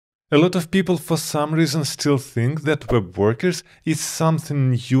A lot of people for some reason still think that web workers is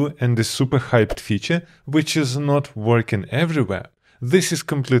something new and a super hyped feature which is not working everywhere. This is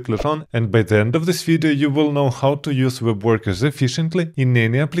completely wrong, and by the end of this video you will know how to use web workers efficiently in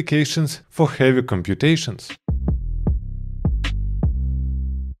any applications for heavy computations.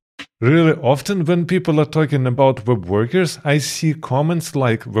 Really often when people are talking about web workers, I see comments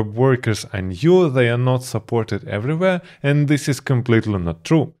like web workers are new, they are not supported everywhere, and this is completely not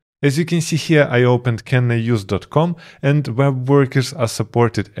true. As you can see here, I opened caniuse.com and web workers are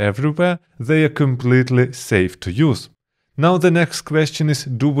supported everywhere, they are completely safe to use. Now the next question is,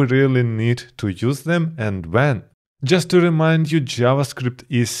 do we really need to use them and when? Just to remind you, JavaScript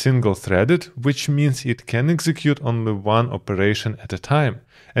is single-threaded, which means it can execute only one operation at a time.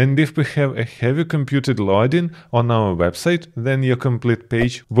 And if we have a heavy computed loading on our website, then your complete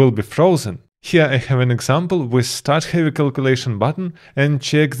page will be frozen. Here I have an example with Start Heavy Calculation button and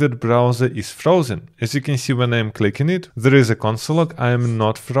check that browser is frozen. As you can see, when I am clicking it, there is a console log, I am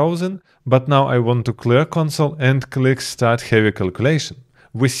not frozen, but now I want to clear console and click Start Heavy Calculation.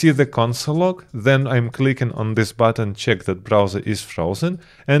 We see the console log, then I'm clicking on this button, check that browser is frozen,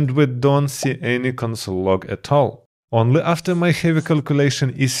 and we don't see any console log at all. Only after my heavy calculation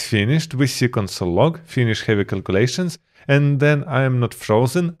is finished, we see console log, finish heavy calculations, and then I am not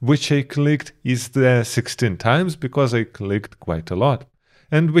frozen, which I clicked is there 16 times because I clicked quite a lot.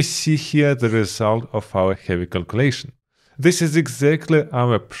 And we see here the result of our heavy calculation. This is exactly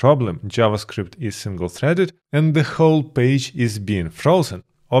our problem. JavaScript is single-threaded and the whole page is being frozen.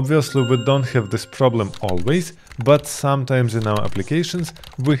 Obviously, we don't have this problem always, but sometimes in our applications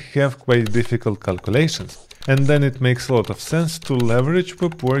we have quite difficult calculations. And then it makes a lot of sense to leverage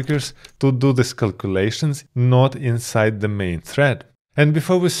web workers to do these calculations not inside the main thread. And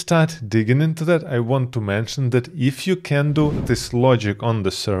before we start digging into that, I want to mention that if you can do this logic on the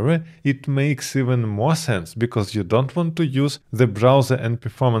server, it makes even more sense because you don't want to use the browser and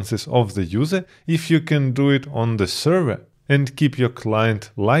performances of the user if you can do it on the server and keep your client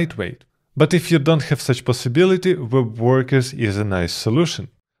lightweight. But if you don't have such possibility, web workers is a nice solution.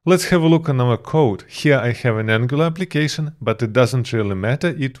 Let's have a look on our code. Here I have an Angular application, but it doesn't really matter,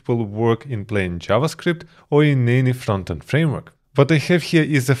 it will work in plain JavaScript or in any front-end framework. What I have here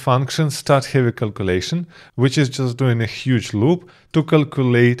is a function start heavy calculation, which is just doing a huge loop to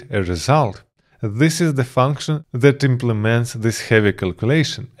calculate a result. This is the function that implements this heavy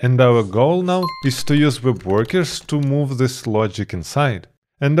calculation, and our goal now is to use web workers to move this logic inside.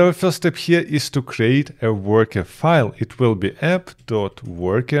 And our first step here is to create a worker file. It will be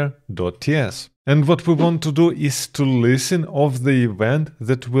app.worker.ts. And what we want to do is to listen of the event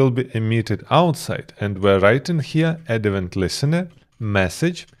that will be emitted outside. And we're writing here add event listener,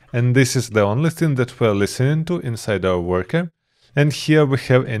 message, and this is the only thing that we're listening to inside our worker. And here we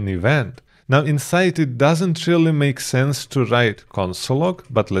have an event. Now inside it doesn't really make sense to write console log,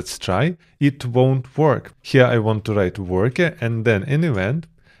 but let's try. It won't work. Here I want to write worker and then an event.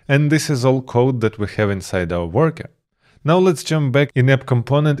 And this is all code that we have inside our worker. Now let's jump back in app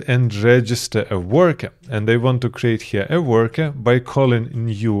component and register a worker. And I want to create here a worker by calling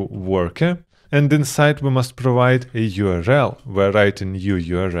new worker. And inside we must provide a URL. We're writing new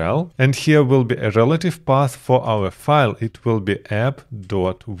URL. And here will be a relative path for our file. It will be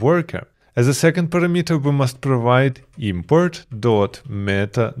app.worker. As a second parameter, we must provide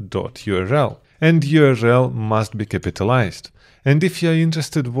import.meta.url. And URL must be capitalized. And if you are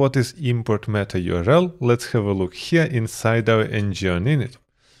interested what is import meta URL, let's have a look here inside our ng on init.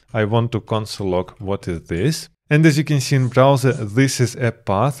 I want to console log what is this. And as you can see in browser, this is a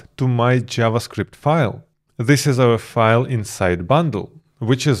path to my JavaScript file. This is our file inside bundle,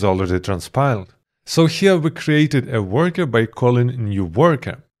 which is already transpiled. So here we created a worker by calling new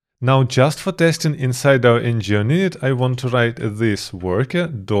worker. Now just for testing inside our ng on init, I want to write this worker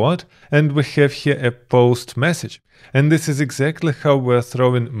dot, and we have here a post message. And this is exactly how we're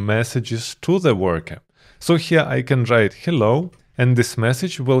throwing messages to the worker. So here I can write hello, and this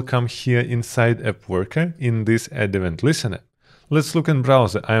message will come here inside app worker in this add event listener. Let's look in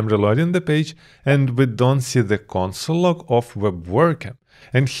browser. I am reloading the page and we don't see the console log of web worker.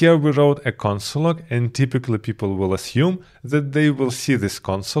 And here we wrote a console log, and typically people will assume that they will see this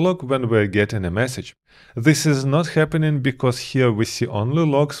console log when we're getting a message. This is not happening because here we see only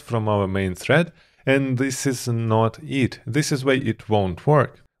logs from our main thread, and this is not it. This is why it won't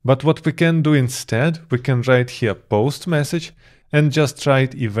work. But what we can do instead, we can write here post message and just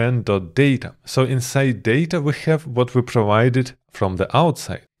write event.data. So inside data we have what we provided from the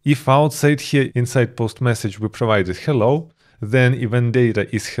outside. If outside here inside post message we provided hello, then event data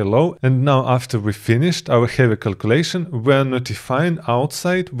is hello, and now after we finished our heavy calculation, we're notifying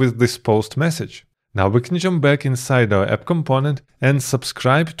outside with this post message. Now we can jump back inside our app component and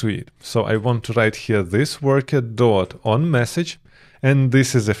subscribe to it. So I want to write here this worker.onMessage, and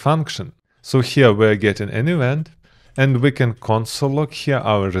this is a function. So here we're getting an event, and we can console log here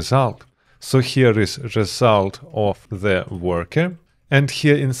our result. So here is result of the worker, and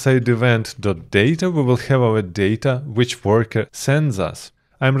here inside event.data we will have our data which worker sends us.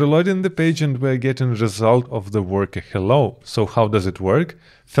 I'm reloading the page and we're getting result of the worker hello. So how does it work?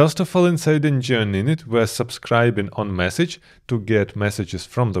 First of all, inside engineering init, we're subscribing on message to get messages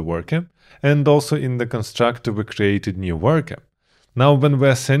from the worker, and also in the constructor we created new worker. Now when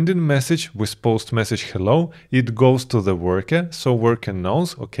we're sending message with post message hello, it goes to the worker, so worker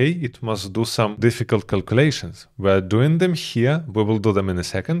knows, okay, it must do some difficult calculations. We're doing them here, we will do them in a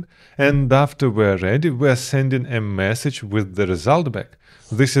second, and after we're ready, we're sending a message with the result back.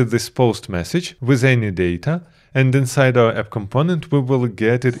 This is this post message with any data, and inside our app component we will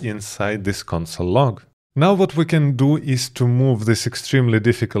get it inside this console log. Now what we can do is to move this extremely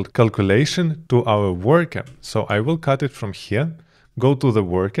difficult calculation to our worker. So I will cut it from here, go to the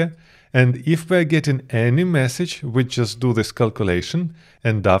worker, and if we're getting any message, we just do this calculation,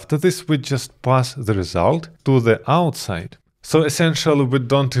 and after this we just pass the result to the outside. So essentially we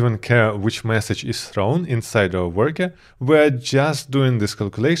don't even care which message is thrown inside our worker, we're just doing this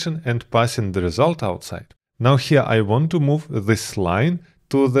calculation and passing the result outside. Now here I want to move this line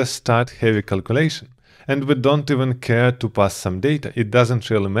to the start heavy calculation, and we don't even care to pass some data, it doesn't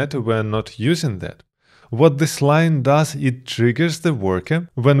really matter, we're not using that. What this line does, it triggers the worker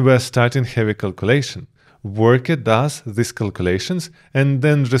when we're starting heavy calculation. Worker does these calculations and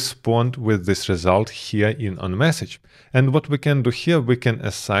then respond with this result here in onMessage. And what we can do here, we can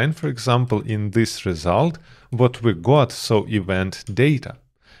assign, for example, in this result, what we got, so event data.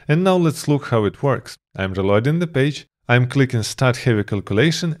 And now let's look how it works. I'm reloading the page, I'm clicking start heavy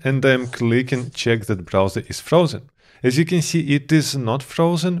calculation, and I'm clicking check that browser is frozen. As you can see, it is not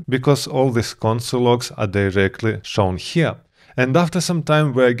frozen because all these console logs are directly shown here. And after some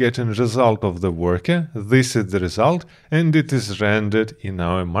time we're getting result of the worker, this is the result, and it is rendered in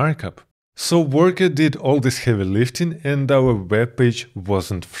our markup. So worker did all this heavy lifting and our web page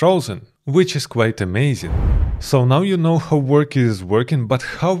wasn't frozen, which is quite amazing. So now you know how worker is working, but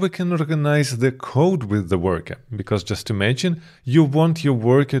how we can organize the code with the worker? Because just imagine you want your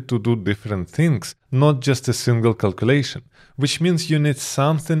worker to do different things, not just a single calculation, which means you need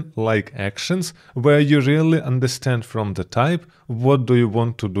something like actions where you really understand from the type what do you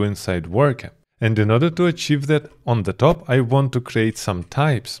want to do inside worker. And in order to achieve that, on the top I want to create some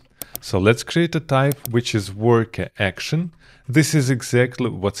types. So let's create a type which is worker action. This is exactly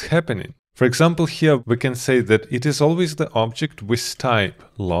what's happening. For example, here we can say that it is always the object with type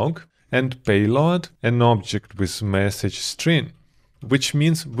log and payload an object with message string, which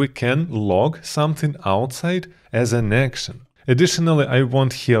means we can log something outside as an action. Additionally, I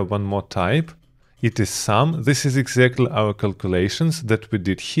want here one more type. It is sum. This is exactly our calculations that we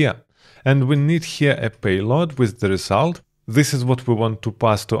did here. And we need here a payload with the result. This is what we want to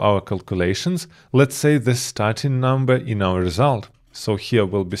pass to our calculations. Let's say the starting number in our result. So here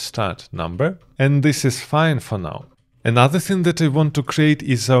will be start number, and this is fine for now. Another thing that I want to create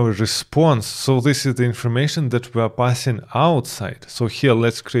is our response. So this is the information that we are passing outside. So here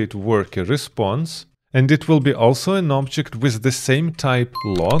let's create worker response, and it will be also an object with the same type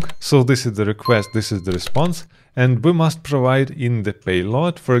log. So this is the request, this is the response, and we must provide in the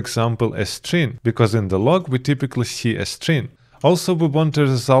payload, for example, a string, because in the log we typically see a string. Also we want a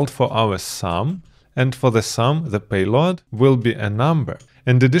result for our sum, and for the sum, the payload will be a number.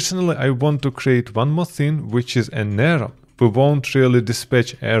 And additionally, I want to create one more thing, which is an error. We won't really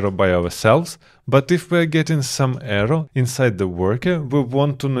dispatch error by ourselves, but if we're getting some error inside the worker, we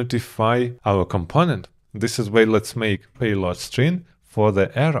want to notify our component. This is why let's make payload string for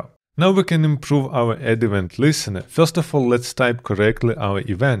the error. Now we can improve our add event listener. First of all, let's type correctly our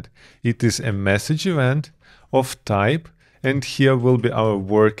event. It is a message event of type, and here will be our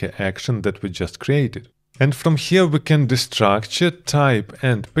worker action that we just created. And from here we can destructure type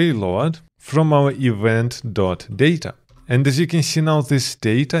and payload from our event.data. And as you can see now, this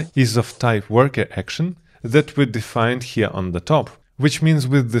data is of type worker action that we defined here on the top, which means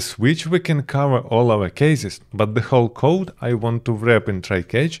with the switch we can cover all our cases, but the whole code I want to wrap in try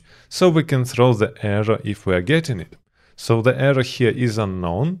catch so we can throw the error if we are getting it. So the error here is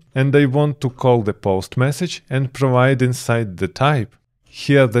unknown, and I want to call the post message and provide inside the type.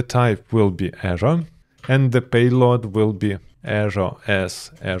 Here the type will be error, and the payload will be error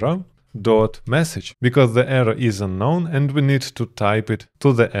as error. payload.message, because the error is unknown and we need to type it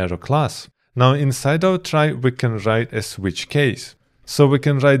to the error class. Now inside our try we can write a switch case. So we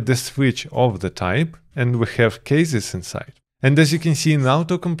can write the switch of the type and we have cases inside. And as you can see in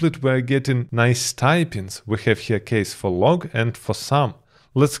autocomplete we are getting nice typings. We have here case for log and for sum.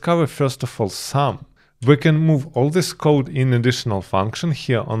 Let's cover first of all sum. We can move all this code in additional function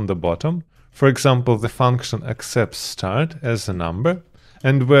here on the bottom. For example, the function accepts start as a number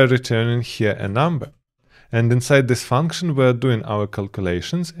and we're returning here a number. And inside this function we're doing our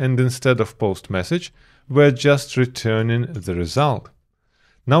calculations and instead of post message we're just returning the result.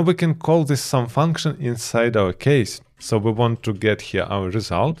 Now we can call this sum function inside our case. So we want to get here our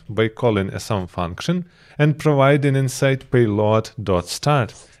result by calling a sum function and providing inside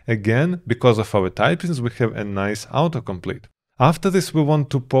payload.start. Again, because of our typings, we have a nice autocomplete. After this, we want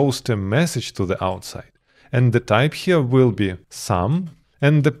to post a message to the outside. And the type here will be sum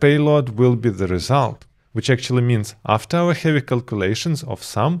and the payload will be the result, which actually means after our heavy calculations of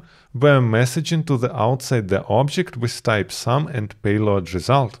sum, we're messaging to the outside the object with type sum and payload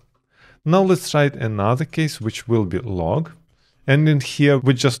result. Now let's write another case which will be log, and in here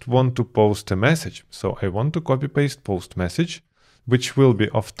we just want to post a message. So I want to copy paste post message, which will be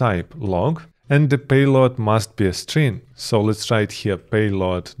of type log, and the payload must be a string. So let's write here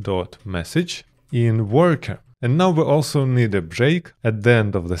payload.message in worker. And now we also need a break at the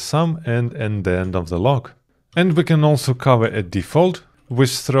end of the sum and at the end of the log. And we can also cover a default with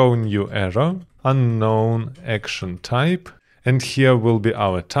throw new error, unknown action type, and here will be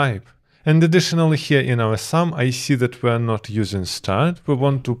our type. And additionally here in our sum, I see that we are not using start, we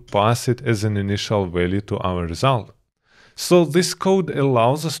want to pass it as an initial value to our result. So this code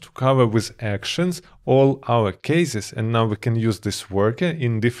allows us to cover with actions all our cases, and now we can use this worker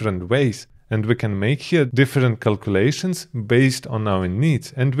in different ways. And we can make here different calculations based on our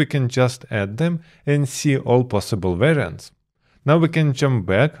needs, and we can just add them and see all possible variants. Now we can jump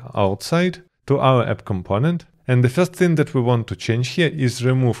back outside to our app component, and the first thing that we want to change here is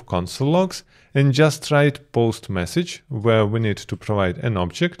remove console logs and just write post message, where we need to provide an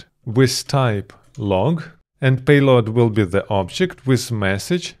object with type log, and payload will be the object with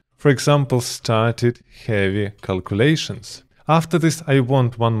message, for example, started heavy calculations. After this, I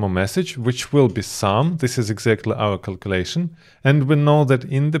want one more message, which will be sum. This is exactly our calculation. And we know that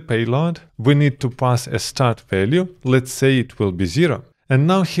in the payload, we need to pass a start value. Let's say it will be 0. And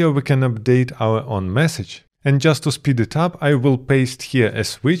now here we can update our own message. And just to speed it up, I will paste here a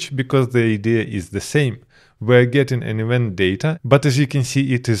switch because the idea is the same. We're getting an event data, but as you can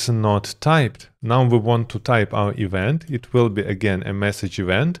see, it is not typed. Now we want to type our event. It will be again a message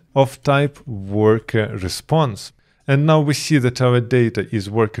event of type worker response. And now we see that our data is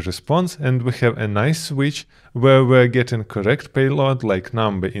worker response, and we have a nice switch where we're getting correct payload like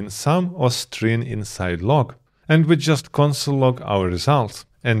number in sum or string inside log. And we just console log our results.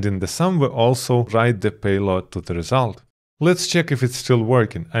 And in the sum we also write the payload to the result. Let's check if it's still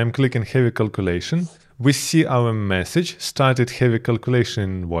working. I'm clicking heavy calculation. We see our message started heavy calculation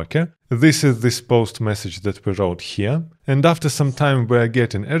in worker. This is this post message that we wrote here. And after some time we are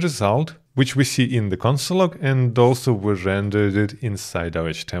getting a result, which we see in the console log, and also we rendered it inside our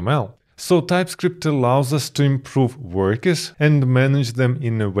HTML. So TypeScript allows us to improve workers and manage them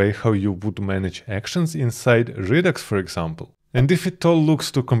in a way how you would manage actions inside Redux, for example. And if it all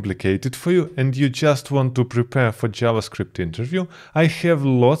looks too complicated for you and you just want to prepare for JavaScript interview, I have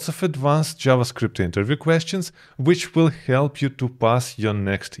lots of advanced JavaScript interview questions which will help you to pass your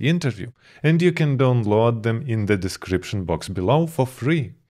next interview. And you can download them in the description box below for free.